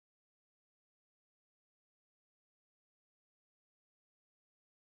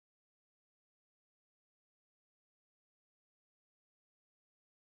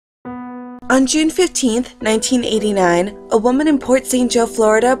On June 15, 1989, a woman in Port St. Joe,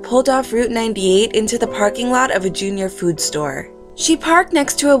 Florida pulled off Route 98 into the parking lot of a junior food store. She parked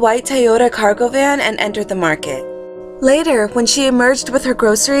next to a white Toyota cargo van and entered the market. Later, when she emerged with her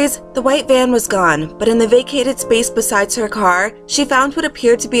groceries, the white van was gone, but in the vacated space beside her car, she found what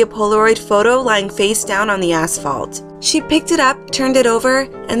appeared to be a Polaroid photo lying face down on the asphalt. She picked it up, turned it over,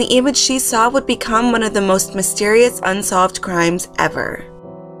 and the image she saw would become one of the most mysterious unsolved crimes ever.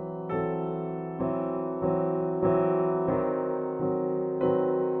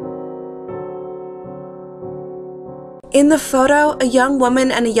 In the photo, a young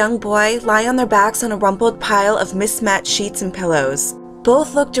woman and a young boy lie on their backs on a rumpled pile of mismatched sheets and pillows.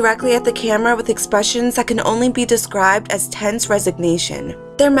 Both look directly at the camera with expressions that can only be described as tense resignation.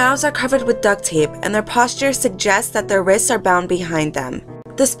 Their mouths are covered with duct tape, and their posture suggests that their wrists are bound behind them.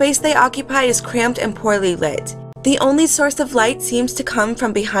 The space they occupy is cramped and poorly lit. The only source of light seems to come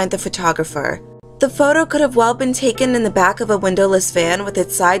from behind the photographer. The photo could have well been taken in the back of a windowless van with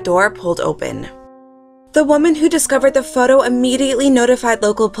its side door pulled open. The woman who discovered the photo immediately notified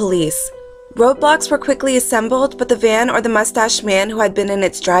local police. Roadblocks were quickly assembled, but the van or the mustached man who had been in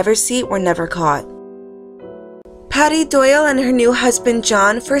its driver's seat were never caught. Patty Doyle and her new husband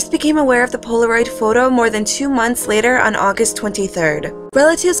John first became aware of the Polaroid photo more than 2 months later on August 23rd.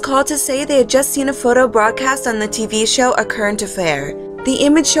 Relatives called to say they had just seen a photo broadcast on the TV show A Current Affair. The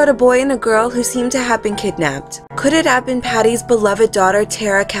image showed a boy and a girl who seemed to have been kidnapped. Could it have been Patty's beloved daughter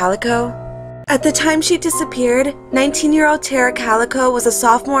Tara Calico? At the time she disappeared, 19-year-old Tara Calico was a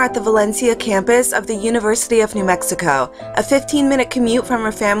sophomore at the Valencia campus of the University of New Mexico, a 15-minute commute from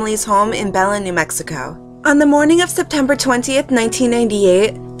her family's home in Belen, New Mexico. On the morning of September 20th,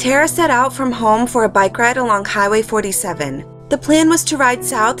 1998, Tara set out from home for a bike ride along Highway 47. The plan was to ride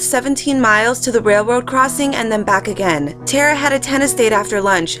south 17 miles to the railroad crossing and then back again. Tara had a tennis date after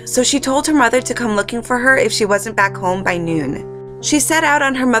lunch, so she told her mother to come looking for her if she wasn't back home by noon. She set out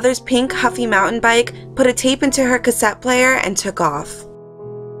on her mother's pink Huffy mountain bike, put a tape into her cassette player, and took off.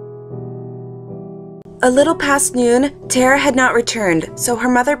 A little past noon, Tara had not returned, so her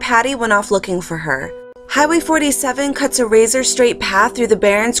mother Patty went off looking for her. Highway 47 cuts a razor-straight path through the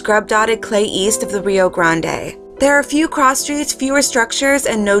barren scrub-dotted clay east of the Rio Grande. There are few cross streets, fewer structures,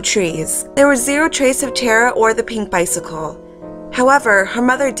 and no trees. There was zero trace of Tara or the pink bicycle. However, her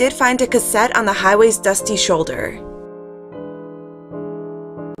mother did find a cassette on the highway's dusty shoulder.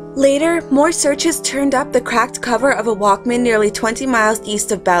 Later, more searches turned up the cracked cover of a Walkman nearly 20 miles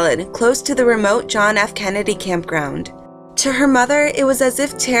east of Belen, close to the remote John F. Kennedy campground. To her mother, it was as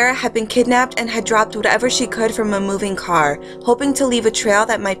if Tara had been kidnapped and had dropped whatever she could from a moving car, hoping to leave a trail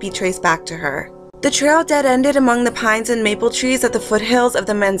that might be traced back to her. The trail dead-ended among the pines and maple trees at the foothills of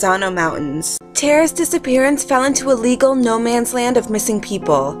the Manzano Mountains. Tara's disappearance fell into a legal no-man's land of missing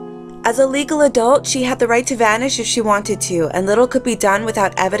people. As a legal adult, she had the right to vanish if she wanted to, and little could be done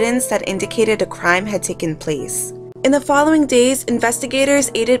without evidence that indicated a crime had taken place. In the following days, investigators,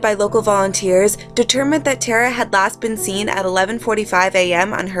 aided by local volunteers, determined that Tara had last been seen at 11:45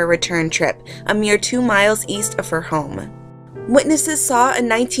 a.m. on her return trip, a mere 2 miles east of her home. Witnesses saw a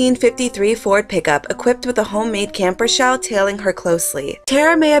 1953 Ford pickup equipped with a homemade camper shell tailing her closely.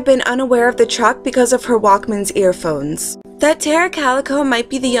 Tara may have been unaware of the truck because of her Walkman's earphones. That Tara Calico might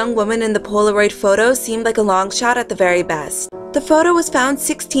be the young woman in the Polaroid photo seemed like a long shot at the very best. The photo was found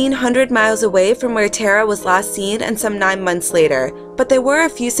 1,600 miles away from where Tara was last seen and some 9 months later, but there were a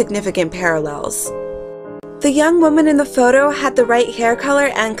few significant parallels. The young woman in the photo had the right hair color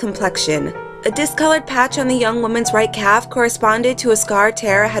and complexion. A discolored patch on the young woman's right calf corresponded to a scar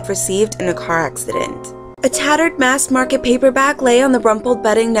Tara had received in a car accident. A tattered mass market paperback lay on the rumpled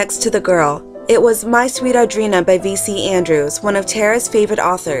bedding next to the girl. It was My Sweet Audrina by V.C. Andrews, one of Tara's favorite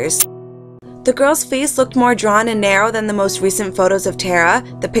authors. The girl's face looked more drawn and narrow than the most recent photos of Tara,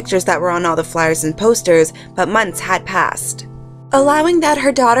 the pictures that were on all the flyers and posters, but months had passed. Allowing that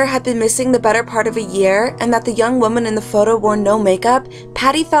her daughter had been missing the better part of a year and that the young woman in the photo wore no makeup,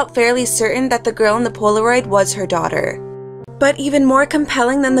 Patty felt fairly certain that the girl in the Polaroid was her daughter. But even more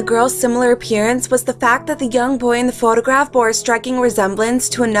compelling than the girl's similar appearance was the fact that the young boy in the photograph bore a striking resemblance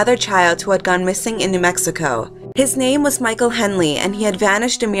to another child who had gone missing in New Mexico. His name was Michael Henley, and he had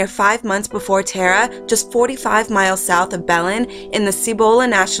vanished a mere 5 months before Tara, just 45 miles south of Belen in the Cibola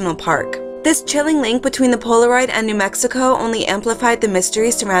National Park. This chilling link between the Polaroid and New Mexico only amplified the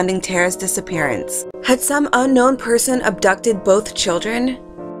mystery surrounding Tara's disappearance. Had some unknown person abducted both children?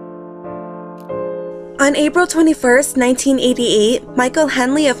 On April 21, 1988, Michael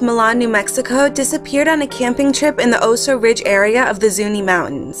Henley of Milan, New Mexico disappeared on a camping trip in the Oso Ridge area of the Zuni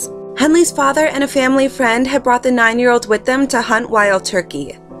Mountains. Henley's father and a family friend had brought the 9-year-old with them to hunt wild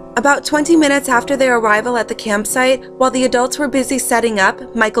turkey. About 20 minutes after their arrival at the campsite, while the adults were busy setting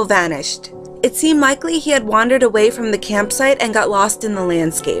up, Michael vanished. It seemed likely he had wandered away from the campsite and got lost in the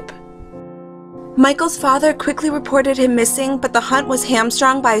landscape. Michael's father quickly reported him missing, but the hunt was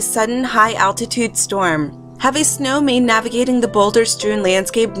hamstrung by a sudden high-altitude storm. Heavy snow made navigating the boulder-strewn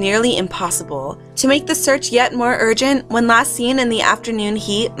landscape nearly impossible. To make the search yet more urgent, when last seen in the afternoon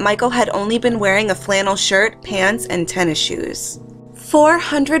heat, Michael had only been wearing a flannel shirt, pants, and tennis shoes.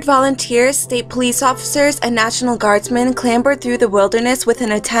 400 volunteers, state police officers, and National Guardsmen clambered through the wilderness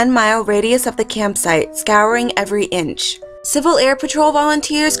within a 10-mile radius of the campsite, scouring every inch. Civil Air Patrol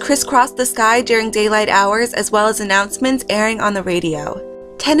volunteers crisscrossed the sky during daylight hours, as well as announcements airing on the radio.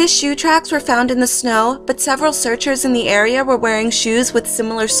 Tennis shoe tracks were found in the snow, but several searchers in the area were wearing shoes with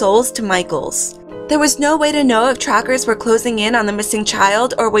similar soles to Michael's. There was no way to know if trackers were closing in on the missing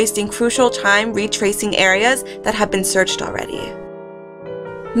child or wasting crucial time retracing areas that had been searched already.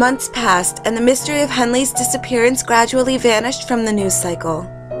 Months passed, and the mystery of Henley's disappearance gradually vanished from the news cycle.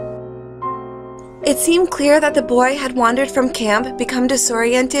 It seemed clear that the boy had wandered from camp, become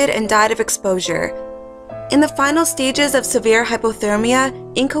disoriented, and died of exposure. In the final stages of severe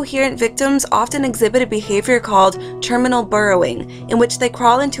hypothermia, incoherent victims often exhibit a behavior called terminal burrowing, in which they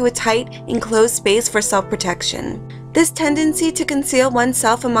crawl into a tight, enclosed space for self-protection. This tendency to conceal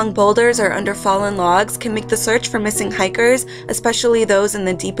oneself among boulders or under fallen logs can make the search for missing hikers, especially those in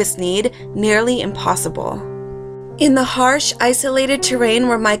the deepest need, nearly impossible. In the harsh, isolated terrain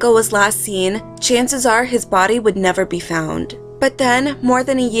where Michael was last seen, chances are his body would never be found. But then, more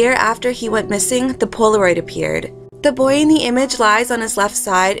than a year after he went missing, the Polaroid appeared. The boy in the image lies on his left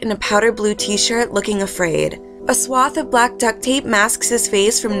side in a powder blue t-shirt looking afraid. A swath of black duct tape masks his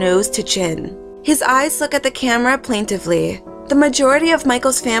face from nose to chin. His eyes look at the camera plaintively. The majority of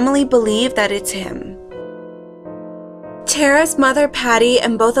Michael's family believe that it's him. Tara's mother, Patty,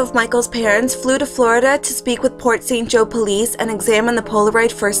 and both of Michael's parents flew to Florida to speak with Port St. Joe police and examine the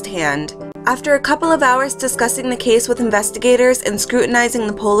Polaroid firsthand. After a couple of hours discussing the case with investigators and scrutinizing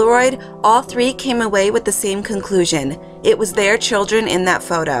the Polaroid, all three came away with the same conclusion. It was their children in that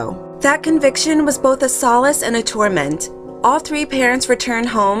photo. That conviction was both a solace and a torment. All three parents returned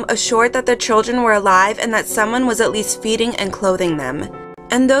home, assured that their children were alive and that someone was at least feeding and clothing them.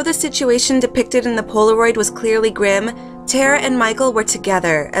 And though the situation depicted in the Polaroid was clearly grim, Tara and Michael were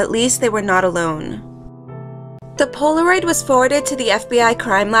together. At least they were not alone. The Polaroid was forwarded to the FBI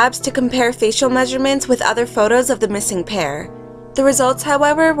crime labs to compare facial measurements with other photos of the missing pair. The results,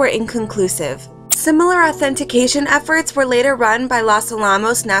 however, were inconclusive. Similar authentication efforts were later run by Los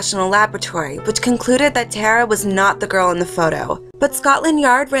Alamos National Laboratory, which concluded that Tara was not the girl in the photo. But Scotland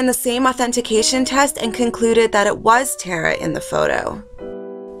Yard ran the same authentication test and concluded that it was Tara in the photo.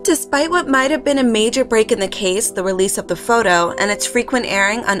 Despite what might have been a major break in the case, the release of the photo, and its frequent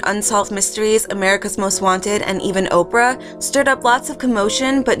airing on Unsolved Mysteries, America's Most Wanted, and even Oprah, stirred up lots of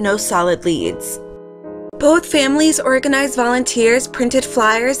commotion but no solid leads. Both families organized volunteers, printed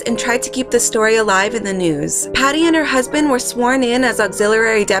flyers, and tried to keep the story alive in the news. Patty and her husband were sworn in as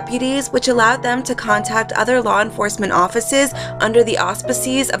auxiliary deputies, which allowed them to contact other law enforcement offices under the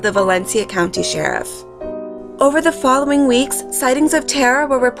auspices of the Valencia County Sheriff. Over the following weeks, sightings of Tara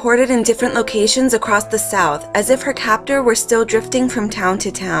were reported in different locations across the South, as if her captor were still drifting from town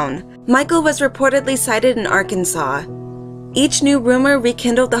to town. Michael was reportedly sighted in Arkansas. Each new rumor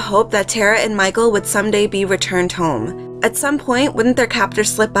rekindled the hope that Tara and Michael would someday be returned home. At some point, wouldn't their captor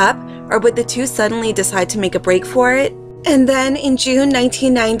slip up, or would the two suddenly decide to make a break for it? And then, in June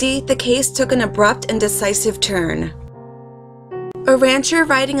 1990, the case took an abrupt and decisive turn. A rancher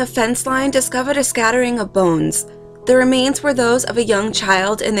riding a fence line discovered a scattering of bones. The remains were those of a young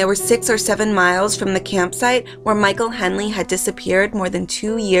child, and they were 6 or 7 miles from the campsite where Michael Henley had disappeared more than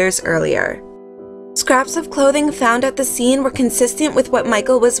 2 years earlier. Scraps of clothing found at the scene were consistent with what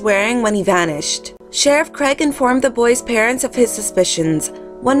Michael was wearing when he vanished. Sheriff Craig informed the boy's parents of his suspicions.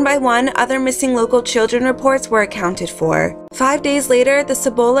 One by one, other missing local children reports were accounted for. 5 days later, the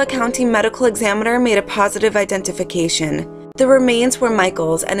Cibola County Medical Examiner made a positive identification. The remains were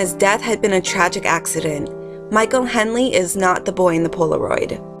Michael's, and his death had been a tragic accident. Michael Henley is not the boy in the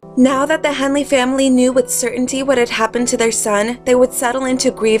Polaroid. Now that the Henley family knew with certainty what had happened to their son, they would settle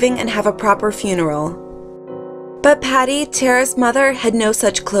into grieving and have a proper funeral. But Patty, Tara's mother, had no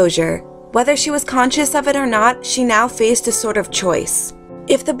such closure. Whether she was conscious of it or not, she now faced a sort of choice.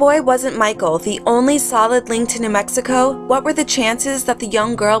 If the boy wasn't Michael, the only solid link to New Mexico, what were the chances that the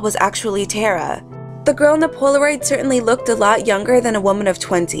young girl was actually Tara? The girl in the Polaroid certainly looked a lot younger than a woman of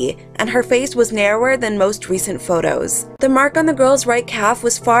 20, and her face was narrower than most recent photos. The mark on the girl's right calf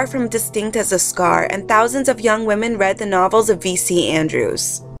was far from distinct as a scar, and thousands of young women read the novels of V.C.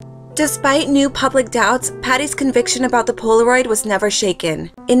 Andrews. Despite new public doubts, Patty's conviction about the Polaroid was never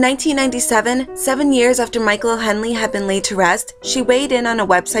shaken. In 1997, 7 years after Michael Henley had been laid to rest, she weighed in on a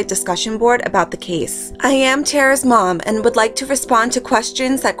website discussion board about the case. "I am Tara's mom and would like to respond to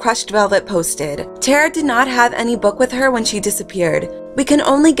questions that Crushed Velvet posted. Tara did not have any book with her when she disappeared. We can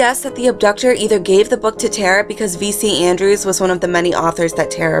only guess that the abductor either gave the book to Tara because V.C. Andrews was one of the many authors that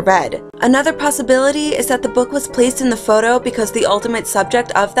Tara read. Another possibility is that the book was placed in the photo because the ultimate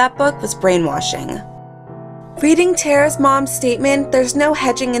subject of that book was brainwashing." Reading Tara's mom's statement, there's no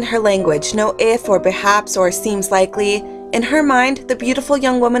hedging in her language, no if or perhaps or seems likely. In her mind, the beautiful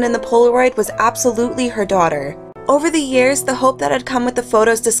young woman in the Polaroid was absolutely her daughter. Over the years, the hope that had come with the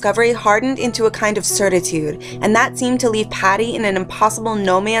photo's discovery hardened into a kind of certitude, and that seemed to leave Patty in an impossible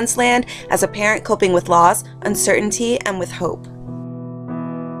no man's land as a parent coping with loss, uncertainty, and with hope.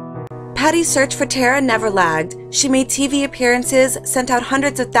 Patty's search for Tara never lagged. She made TV appearances, sent out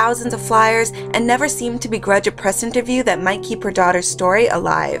hundreds of thousands of flyers, and never seemed to begrudge a press interview that might keep her daughter's story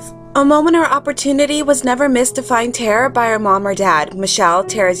alive. A moment or opportunity was never missed to find Tara by her mom or dad, Michelle,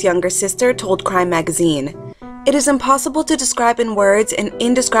 Tara's younger sister, told Crime magazine. "It is impossible to describe in words an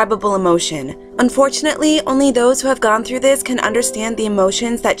indescribable emotion. Unfortunately, only those who have gone through this can understand the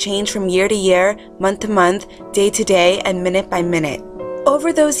emotions that change from year to year, month to month, day to day, and minute by minute."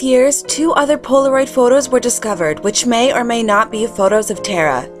 Over those years, 2 other Polaroid photos were discovered, which may or may not be photos of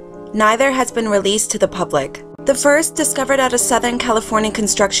Tara. Neither has been released to the public. The first, discovered at a Southern California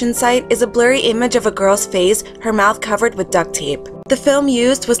construction site, is a blurry image of a girl's face, her mouth covered with duct tape. The film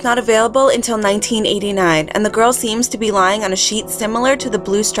used was not available until 1989, and the girl seems to be lying on a sheet similar to the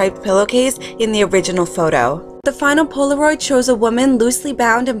blue striped pillowcase in the original photo. The final Polaroid shows a woman loosely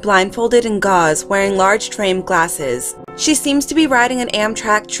bound and blindfolded in gauze, wearing large framed glasses. She seems to be riding an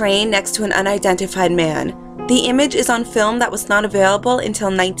Amtrak train next to an unidentified man. The image is on film that was not available until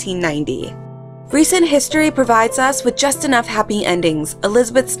 1990. Recent history provides us with just enough happy endings,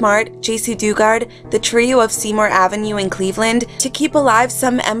 Elizabeth Smart, J.C. Dugard, the trio of Seymour Avenue in Cleveland, to keep alive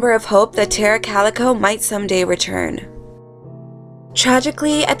some ember of hope that Tara Calico might someday return.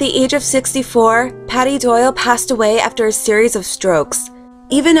 Tragically, at the age of 64, Patty Doyle passed away after a series of strokes.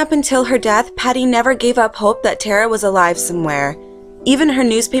 Even up until her death, Patty never gave up hope that Tara was alive somewhere. Even her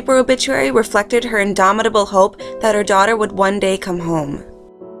newspaper obituary reflected her indomitable hope that her daughter would one day come home.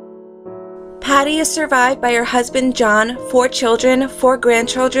 Patty is survived by her husband John, 4 children, 4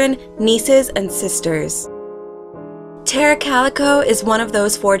 grandchildren, nieces, and sisters. Tara Calico is one of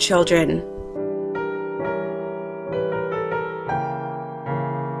those 4 children.